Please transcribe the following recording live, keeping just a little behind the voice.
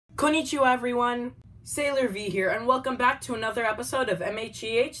Konnichiwa everyone! Sailor V here, and welcome back to another episode of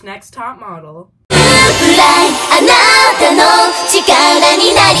EAH Next Top Model.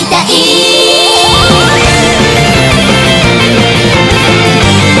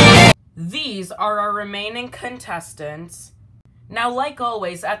 These are our remaining contestants. Now, like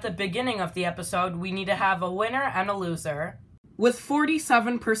always, at the beginning of the episode, we need to have a winner and a loser. With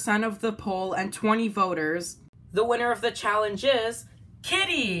 47% of the poll and 20 voters, the winner of the challenge is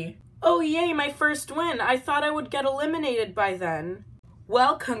Kitty! Oh yay, my first win! I thought I would get eliminated by then.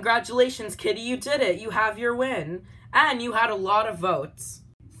 Well, congratulations, Kitty, you did it. You have your win. And you had a lot of votes.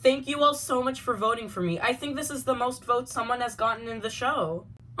 Thank you all so much for voting for me. I think this is the most votes someone has gotten in the show.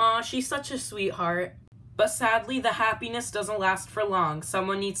 Aw, she's such a sweetheart. But sadly, the happiness doesn't last for long.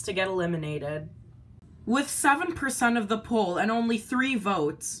 Someone needs to get eliminated. With 7% of the poll and only 3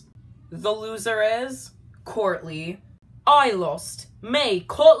 votes, the loser is Courtly. I lost. Me,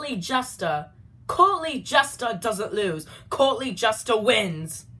 Courtly Justa. Courtly Justa doesn't lose. Courtly Justa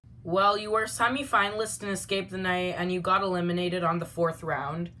wins. Well, you were a semi-finalist in Escape the Night, and you got eliminated on the 4th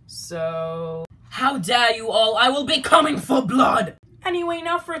round. So... how dare you all! I will be coming for blood! Anyway,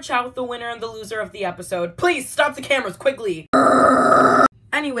 now for a chat with the winner and the loser of the episode. Please, stop the cameras, quickly!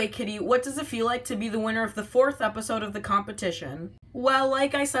 Anyway, Kitty, what does it feel like to be the winner of the 4th episode of the competition? Well,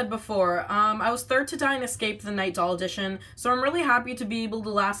 like I said before, I was 3rd to die in Escape the Night Doll Edition, so I'm really happy to be able to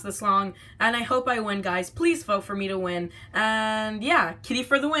last this long, and I hope I win, guys. Please vote for me to win. And yeah, Kitty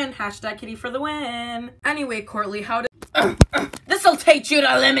for the win. Hashtag Kitty for the win. Anyway, Courtly, how did— This'll teach you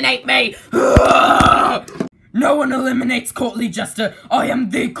to eliminate me! No one eliminates Courtly Justa. I am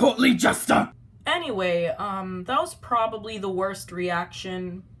the Courtly Justa. Anyway, that was probably the worst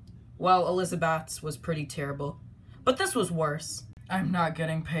reaction. Well, Elizabeth's was pretty terrible. But this was worse. I'm not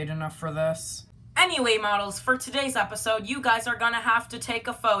getting paid enough for this. Anyway, models, for today's episode, you guys are gonna have to take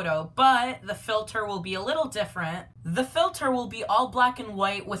a photo, but the filter will be a little different. The filter will be all black and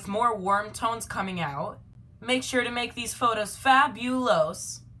white with more warm tones coming out. Make sure to make these photos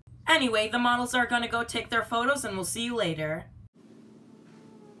fabulous. Anyway, the models are gonna go take their photos and we'll see you later.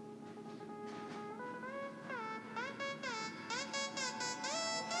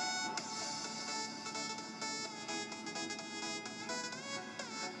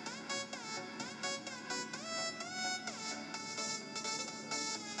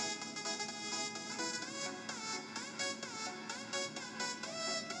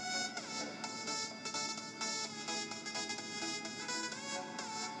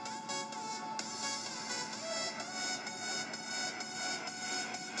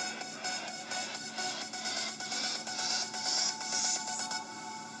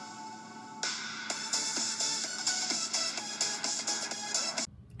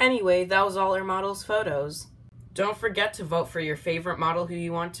 Anyway, that was all our models' photos. Don't forget to vote for your favorite model who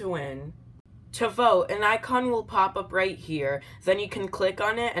you want to win. To vote, an icon will pop up right here, then you can click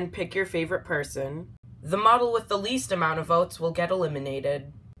on it and pick your favorite person. The model with the least amount of votes will get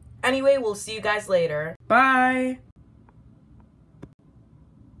eliminated. Anyway, we'll see you guys later. Bye!